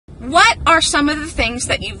what are some of the things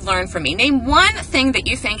that you've learned from me? Name one thing that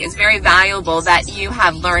you think is very valuable that you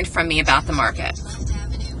have learned from me about the market.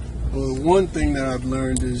 Well, one thing that I've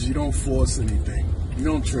learned is you don't force anything. You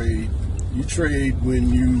don't trade. You trade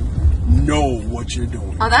when you know what you're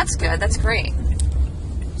doing. Oh, that's good. That's great.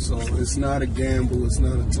 So it's not a gamble. It's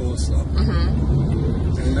not a toss-up.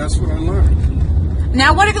 And that's what I learned.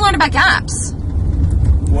 Now, what have you learned about gaps?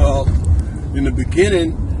 Well, in the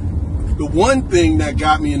beginning, the one thing that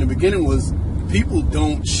got me in the beginning was people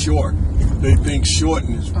don't short. They think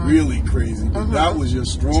shorting is really crazy. But that was your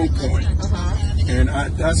strong point. And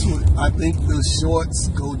that's what I think, the shorts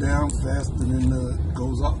go down faster than the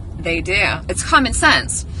goes up. They do. It's common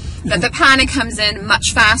sense that the panic comes in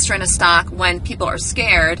much faster in a stock when people are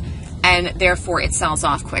scared, and therefore it sells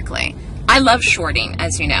off quickly. I love shorting,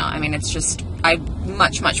 as you know. I mean, it's just, I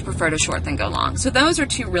much prefer to short than go long. So those are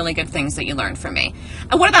two really good things that you learned from me.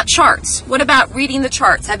 And what about charts? What about reading the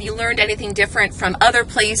charts? Have you learned anything different from other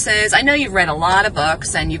places? I know you've read a lot of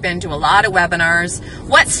books and you've been to a lot of webinars.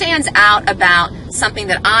 What stands out about something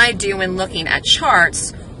that I do in looking at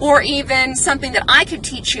charts, or even something that I could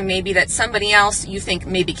teach you maybe that somebody else you think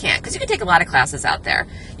maybe can't? Because you can take a lot of classes out there.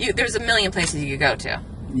 There's a million places you could go to.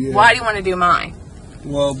 Yeah. Why do you want to do mine?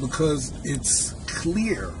 Well, because it's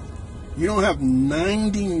clear. You don't have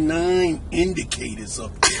 99 indicators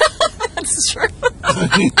up there. That's true.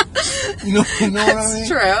 you know what I mean? That's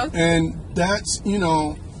true. And that's,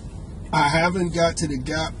 I haven't got to the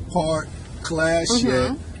gap part class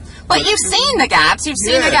yet. But you've seen the gaps. You've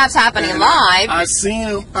seen the gaps happening live. I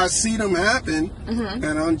see them happen,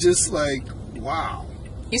 and I'm just like, wow.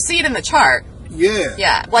 You see it in the chart. Yeah.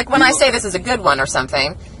 Yeah. Like when I say this is a good one or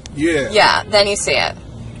something. Yeah. Yeah, then you see it.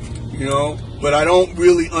 But I don't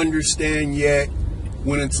really understand yet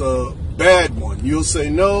when it's a bad one. You'll say,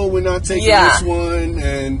 no, we're not taking this one.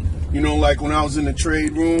 And, like when I was in the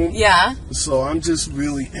trade room. Yeah. So I'm just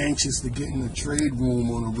really anxious to get in the trade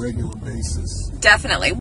room on a regular basis. Definitely.